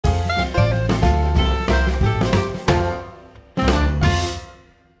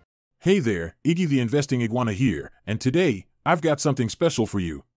Hey there, Iggy the Investing Iguana here, and today, I've got something special for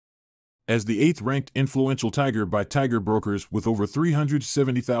you. As the 8th ranked influential tiger by Tiger Brokers with over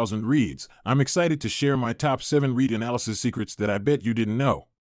 370,000 reads, I'm excited to share my top 7 REIT analysis secrets that I bet you didn't know.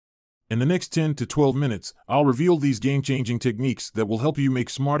 In the next 10 to 12 minutes, I'll reveal these game-changing techniques that will help you make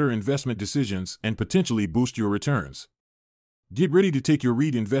smarter investment decisions and potentially boost your returns. Get ready to take your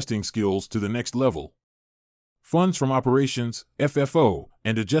REIT investing skills to the next level. Funds from operations, FFO,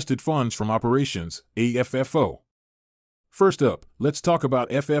 and adjusted funds from operations, AFFO. First up, let's talk about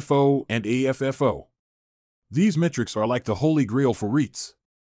FFO and AFFO. These metrics are like the holy grail for REITs.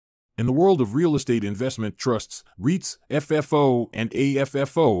 In the world of real estate investment trusts, REITs, FFO, and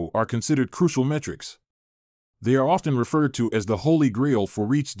AFFO are considered crucial metrics. They are often referred to as the holy grail for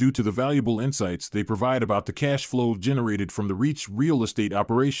REITs due to the valuable insights they provide about the cash flow generated from the REIT's real estate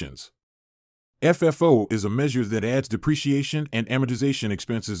operations. FFO is a measure that adds depreciation and amortization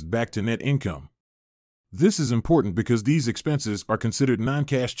expenses back to net income. This is important because these expenses are considered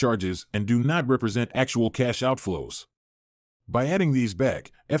non-cash charges and do not represent actual cash outflows. By adding these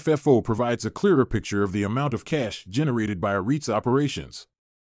back, FFO provides a clearer picture of the amount of cash generated by a REIT's operations.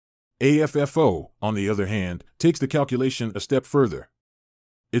 AFFO, on the other hand, takes the calculation a step further.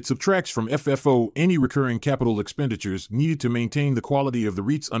 It subtracts from FFO any recurring capital expenditures needed to maintain the quality of the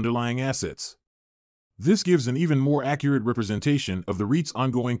REIT's underlying assets. This gives an even more accurate representation of the REIT's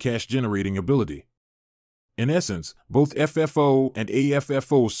ongoing cash-generating ability. In essence, both FFO and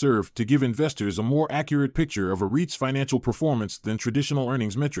AFFO serve to give investors a more accurate picture of a REIT's financial performance than traditional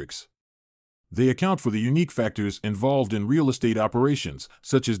earnings metrics. They account for the unique factors involved in real estate operations,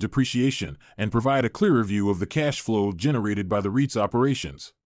 such as depreciation, and provide a clearer view of the cash flow generated by the REIT's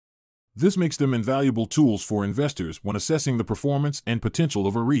operations. This makes them invaluable tools for investors when assessing the performance and potential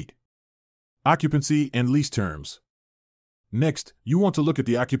of a REIT. Occupancy and lease terms. Next, you want to look at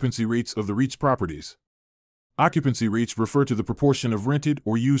the occupancy rates of the REIT's properties. Occupancy rates refer to the proportion of rented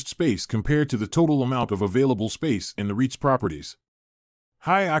or used space compared to the total amount of available space in the REIT's properties.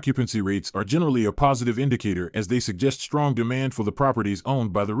 High occupancy rates are generally a positive indicator as they suggest strong demand for the properties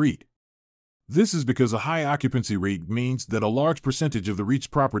owned by the REIT. This is because a high occupancy rate means that a large percentage of the REIT's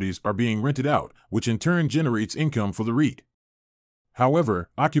properties are being rented out, which in turn generates income for the REIT. However,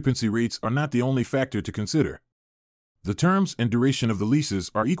 occupancy rates are not the only factor to consider. The terms and duration of the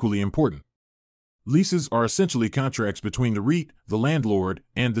leases are equally important. Leases are essentially contracts between the REIT, the landlord,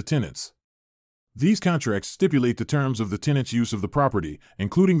 and the tenants. These contracts stipulate the terms of the tenant's use of the property,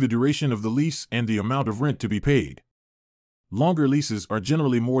 including the duration of the lease and the amount of rent to be paid. Longer leases are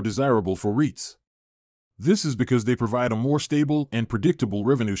generally more desirable for REITs. This is because they provide a more stable and predictable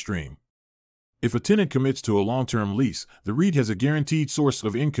revenue stream. If a tenant commits to a long-term lease, the REIT has a guaranteed source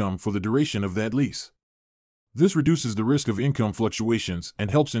of income for the duration of that lease. This reduces the risk of income fluctuations and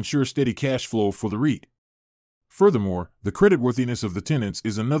helps ensure steady cash flow for the REIT. Furthermore, the creditworthiness of the tenants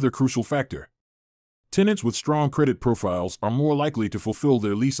is another crucial factor. Tenants with strong credit profiles are more likely to fulfill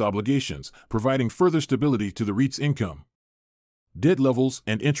their lease obligations, providing further stability to the REIT's income. Debt levels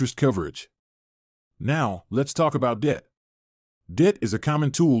and interest coverage. Now, let's talk about debt. Debt is a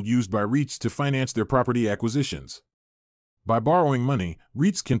common tool used by REITs to finance their property acquisitions. By borrowing money,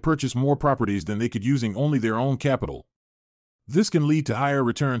 REITs can purchase more properties than they could using only their own capital. This can lead to higher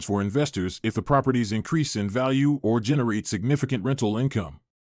returns for investors if the properties increase in value or generate significant rental income.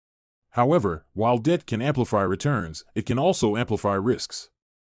 However, while debt can amplify returns, it can also amplify risks.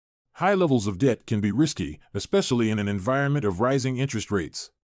 High levels of debt can be risky, especially in an environment of rising interest rates.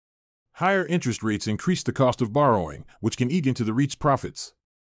 Higher interest rates increase the cost of borrowing, which can eat into the REIT's profits.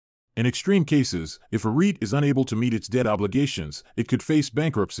 In extreme cases, if a REIT is unable to meet its debt obligations, it could face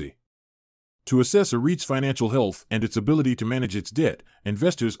bankruptcy. To assess a REIT's financial health and its ability to manage its debt,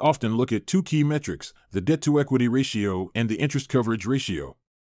 investors often look at 2 key metrics, the debt-to-equity ratio and the interest coverage ratio.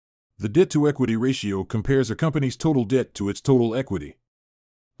 The debt-to-equity ratio compares a company's total debt to its total equity.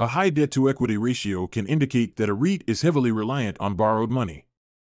 A high debt-to-equity ratio can indicate that a REIT is heavily reliant on borrowed money.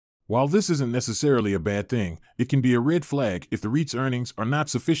 While this isn't necessarily a bad thing, it can be a red flag if the REIT's earnings are not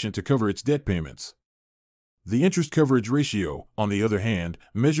sufficient to cover its debt payments. The interest coverage ratio, on the other hand,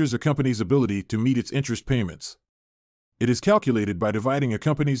 measures a company's ability to meet its interest payments. It is calculated by dividing a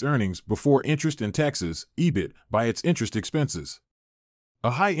company's earnings before interest and taxes, EBIT, by its interest expenses.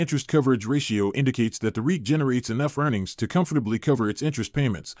 A high interest coverage ratio indicates that the REIT generates enough earnings to comfortably cover its interest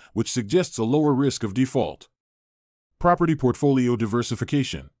payments, which suggests a lower risk of default. Property portfolio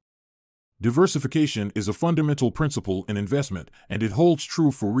diversification. Diversification is a fundamental principle in investment, and it holds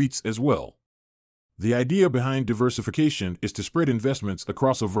true for REITs as well. The idea behind diversification is to spread investments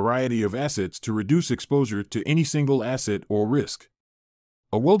across a variety of assets to reduce exposure to any single asset or risk.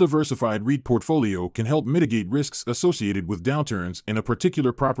 A well-diversified REIT portfolio can help mitigate risks associated with downturns in a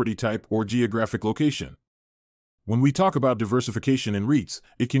particular property type or geographic location. When we talk about diversification in REITs,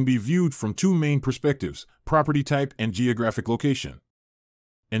 it can be viewed from two main perspectives: property type and geographic location.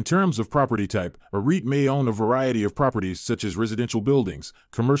 In terms of property type, a REIT may own a variety of properties such as residential buildings,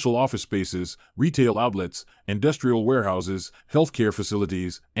 commercial office spaces, retail outlets, industrial warehouses, healthcare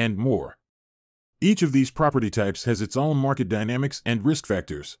facilities, and more. Each of these property types has its own market dynamics and risk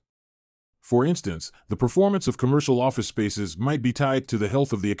factors. For instance, the performance of commercial office spaces might be tied to the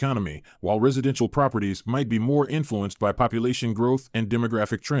health of the economy, while residential properties might be more influenced by population growth and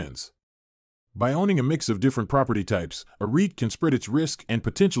demographic trends. By owning a mix of different property types, a REIT can spread its risk and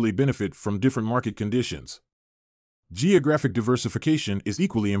potentially benefit from different market conditions. Geographic diversification is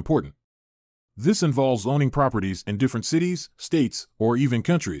equally important. This involves owning properties in different cities, states, or even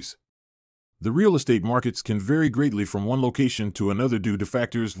countries. The real estate markets can vary greatly from one location to another due to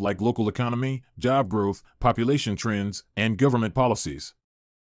factors like local economy, job growth, population trends, and government policies.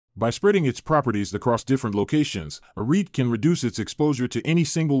 By spreading its properties across different locations, a REIT can reduce its exposure to any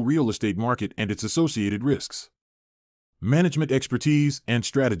single real estate market and its associated risks. Management expertise and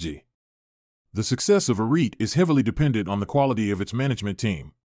strategy. The success of a REIT is heavily dependent on the quality of its management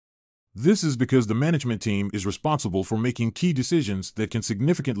team. This is because the management team is responsible for making key decisions that can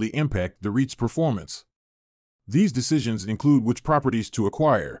significantly impact the REIT's performance. These decisions include which properties to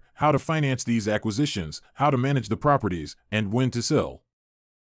acquire, how to finance these acquisitions, how to manage the properties, and when to sell.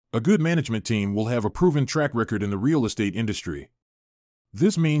 A good management team will have a proven track record in the real estate industry.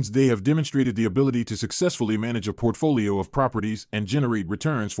 This means they have demonstrated the ability to successfully manage a portfolio of properties and generate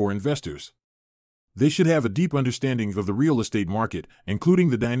returns for investors. They should have a deep understanding of the real estate market, including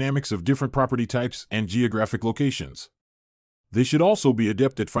the dynamics of different property types and geographic locations. They should also be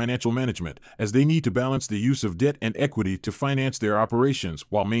adept at financial management, as they need to balance the use of debt and equity to finance their operations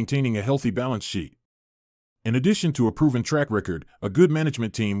while maintaining a healthy balance sheet. In addition to a proven track record, a good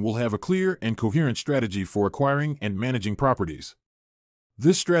management team will have a clear and coherent strategy for acquiring and managing properties.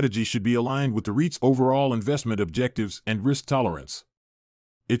 This strategy should be aligned with the REIT's overall investment objectives and risk tolerance.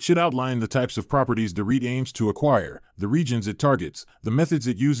 It should outline the types of properties the REIT aims to acquire, the regions it targets, the methods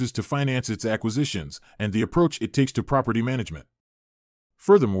it uses to finance its acquisitions, and the approach it takes to property management.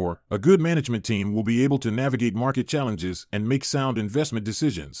 Furthermore, a good management team will be able to navigate market challenges and make sound investment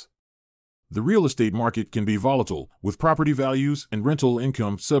decisions. The real estate market can be volatile, with property values and rental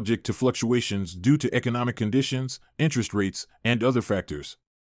income subject to fluctuations due to economic conditions, interest rates, and other factors.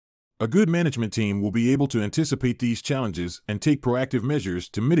 A good management team will be able to anticipate these challenges and take proactive measures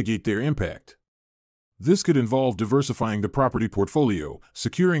to mitigate their impact. This could involve diversifying the property portfolio,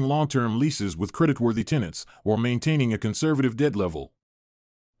 securing long-term leases with creditworthy tenants, or maintaining a conservative debt level.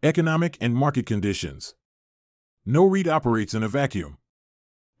 Economic and market conditions. No REIT operates in a vacuum.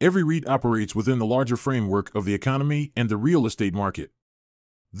 Every REIT operates within the larger framework of the economy and the real estate market.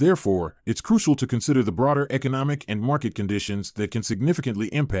 Therefore, it's crucial to consider the broader economic and market conditions that can significantly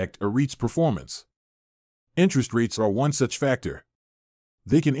impact a REIT's performance. Interest rates are one such factor.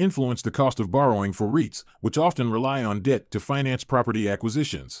 They can influence the cost of borrowing for REITs, which often rely on debt to finance property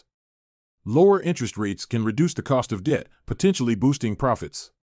acquisitions. Lower interest rates can reduce the cost of debt, potentially boosting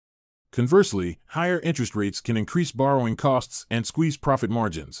profits. Conversely, higher interest rates can increase borrowing costs and squeeze profit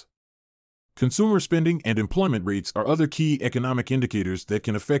margins. Consumer spending and employment rates are other key economic indicators that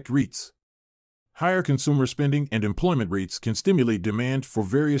can affect REITs. Higher consumer spending and employment rates can stimulate demand for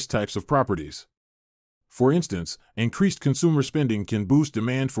various types of properties. For instance, increased consumer spending can boost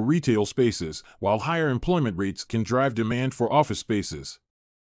demand for retail spaces, while higher employment rates can drive demand for office spaces.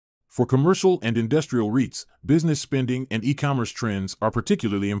 For commercial and industrial REITs, business spending and e-commerce trends are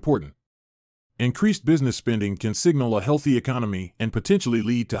particularly important. Increased business spending can signal a healthy economy and potentially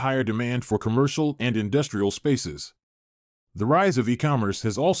lead to higher demand for commercial and industrial spaces. The rise of e-commerce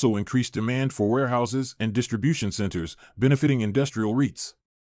has also increased demand for warehouses and distribution centers, benefiting industrial REITs.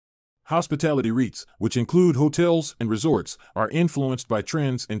 Hospitality REITs, which include hotels and resorts, are influenced by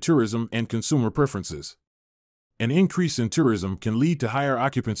trends in tourism and consumer preferences. An increase in tourism can lead to higher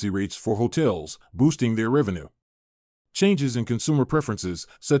occupancy rates for hotels, boosting their revenue. Changes in consumer preferences,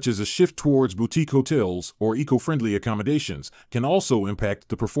 such as a shift towards boutique hotels or eco-friendly accommodations, can also impact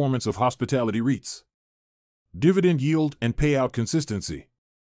the performance of hospitality REITs. Dividend yield and payout consistency.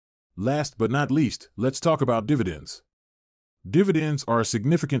 Last but not least, let's talk about dividends. Dividends are a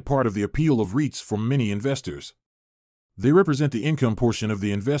significant part of the appeal of REITs for many investors. They represent the income portion of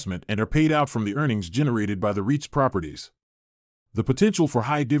the investment and are paid out from the earnings generated by the REIT's properties. The potential for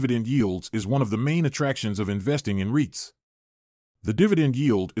high dividend yields is one of the main attractions of investing in REITs. The dividend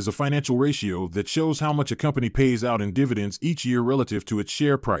yield is a financial ratio that shows how much a company pays out in dividends each year relative to its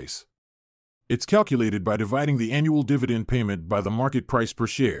share price. It's calculated by dividing the annual dividend payment by the market price per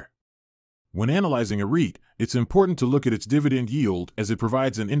share. When analyzing a REIT, it's important to look at its dividend yield as it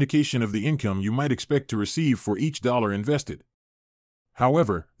provides an indication of the income you might expect to receive for each dollar invested.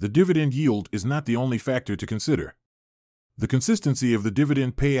 However, the dividend yield is not the only factor to consider. The consistency of the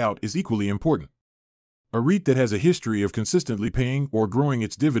dividend payout is equally important. A REIT that has a history of consistently paying or growing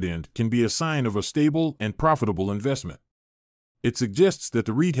its dividend can be a sign of a stable and profitable investment. It suggests that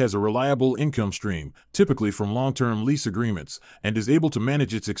the REIT has a reliable income stream, typically from long-term lease agreements, and is able to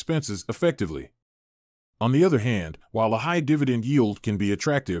manage its expenses effectively. On the other hand, while a high dividend yield can be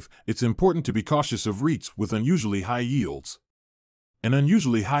attractive, it's important to be cautious of REITs with unusually high yields. An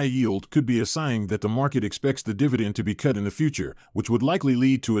unusually high yield could be a sign that the market expects the dividend to be cut in the future, which would likely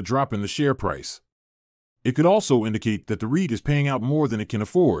lead to a drop in the share price. It could also indicate that the REIT is paying out more than it can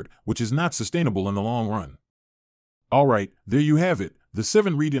afford, which is not sustainable in the long run. Alright, there you have it, the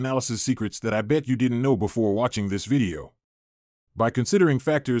 7 REIT analysis secrets that I bet you didn't know before watching this video. By considering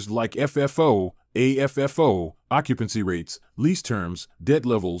factors like FFO, AFFO, occupancy rates, lease terms, debt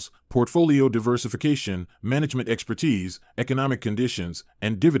levels, portfolio diversification, management expertise, economic conditions,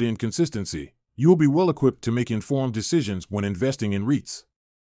 and dividend consistency, you will be well equipped to make informed decisions when investing in REITs.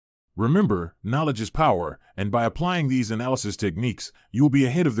 Remember, knowledge is power, and by applying these analysis techniques, you will be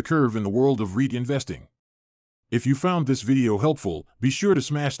ahead of the curve in the world of REIT investing. If you found this video helpful, be sure to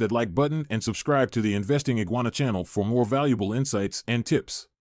smash that like button and subscribe to the Investing Iguana channel for more valuable insights and tips.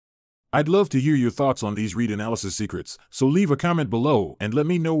 I'd love to hear your thoughts on these REIT analysis secrets, so leave a comment below and let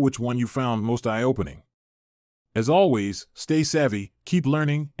me know which one you found most eye-opening. As always, stay savvy, keep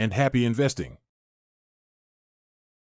learning, and happy investing.